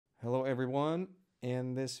everyone.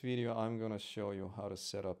 In this video, I'm going to show you how to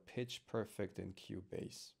set up Pitch Perfekt in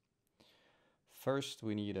Cubase. First,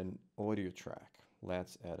 we need an audio track.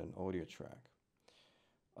 Let's add an audio track.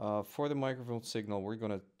 For the microphone signal, we're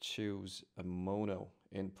going to choose a mono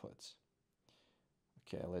input.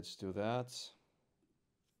 Okay, let's do that.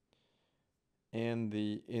 In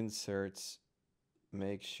the inserts,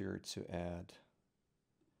 make sure to add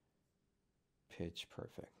Pitch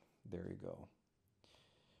Perfekt. There you go.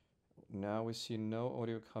 Now we see no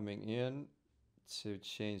audio coming in. To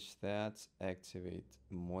change that, activate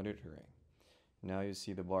monitoring. Now you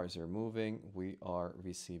see the bars are moving. We are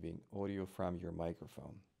receiving audio from your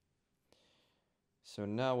microphone. So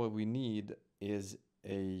now what we need is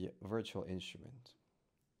a virtual instrument.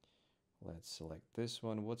 Let's select this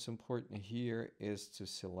one. What's important here is to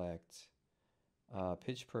select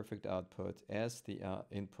Pitch Perfekt output as the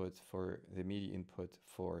input for the MIDI input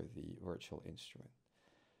for the virtual instrument.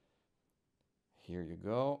 Here you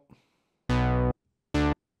go.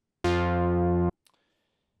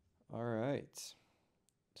 All right.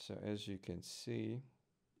 So as you can see,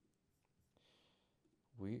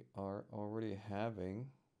 we are already having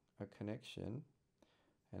a connection.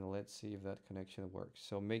 And let's see if that connection works.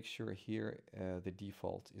 So make sure here the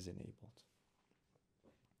default is enabled.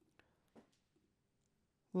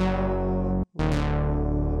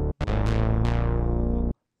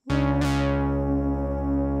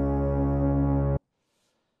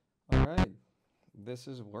 All right, this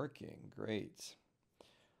is working great.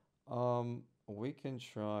 We can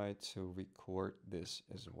try to record this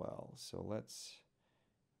as well. So let's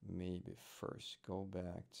maybe first go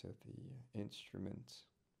back to the instrument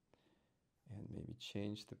and maybe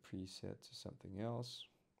change the preset to something else,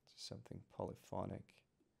 to something polyphonic.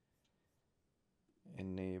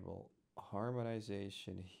 Enable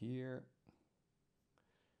harmonization here.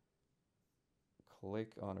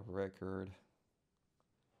 Click on record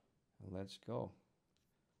and let's go.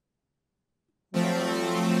 Okay.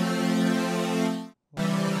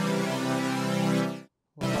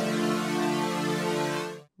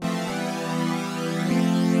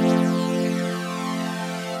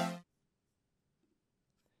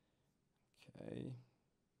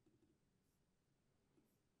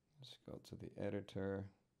 Let's go to the editor.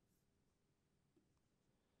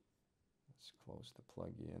 Let's close the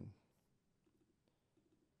plugin.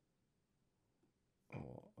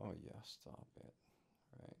 Oh yeah, stop it.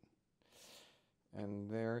 Right. And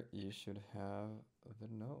there you should have the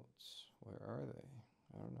notes. Where are they?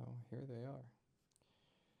 I don't know. Here they are.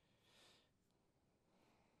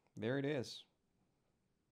 There it is.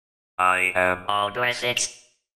 I am all dressed.